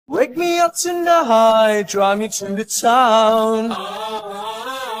Wake me up tonight, drive me to the town.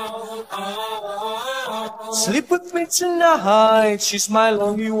 Sleep with me tonight, she's my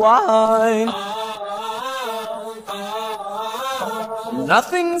lonely wine.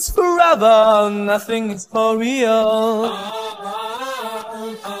 Nothing's forever, nothing is for real.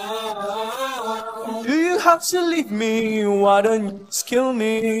 Do you have to leave me? Why don't you just kill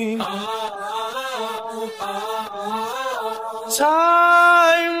me?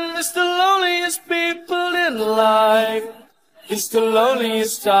 Time is the loneliest people in life. It's the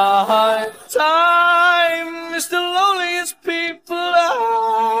loneliest time. Time is the loneliest people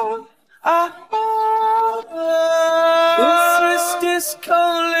alive. This is disco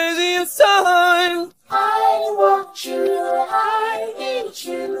laziest time. I want you, I need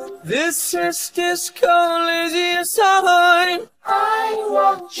you. This is disco laziest time. I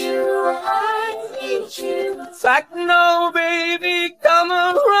want you, I need you. Fact no, baby, come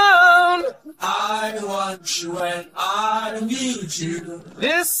around. I want you and I need you.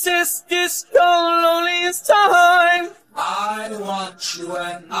 This is disco loneliest time. I want you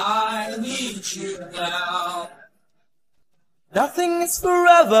and I need you now. Nothing is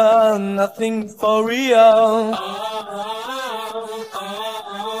forever, nothing for real.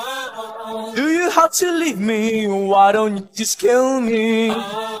 Do you have to leave me? Why don't you just kill me?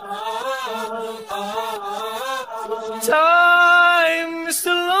 Time is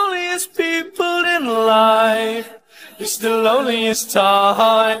the loneliest people in life. It's the loneliest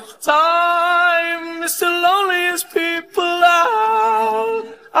time. Time is the loneliest people out.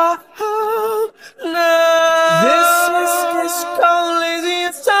 This is disco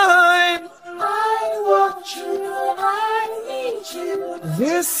laziest time. I want you, I need you.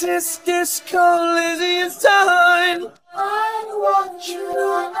 This is disco laziest time. I want you,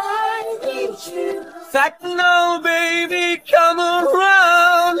 I need you. Fact no, baby, come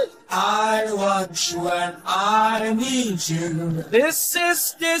around. I want you and I need you. This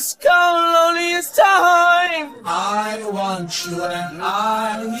is disco loneliest time. I want you and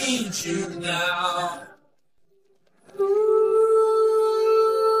I need you now.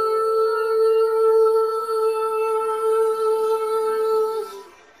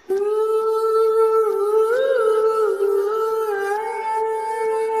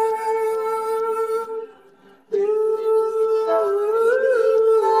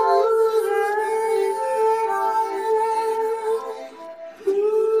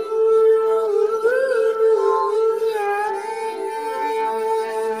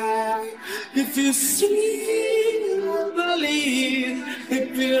 If you see, believe,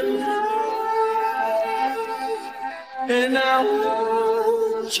 if you love, and I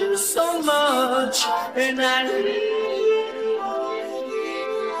want you so much, and I need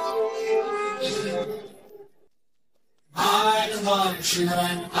you. I want you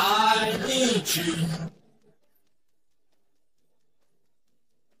and I need you.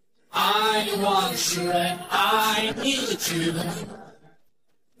 I want you and I need you.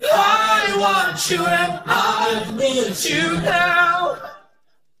 I want you and I need you now.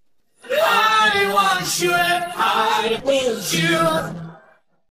 I want you and I need you.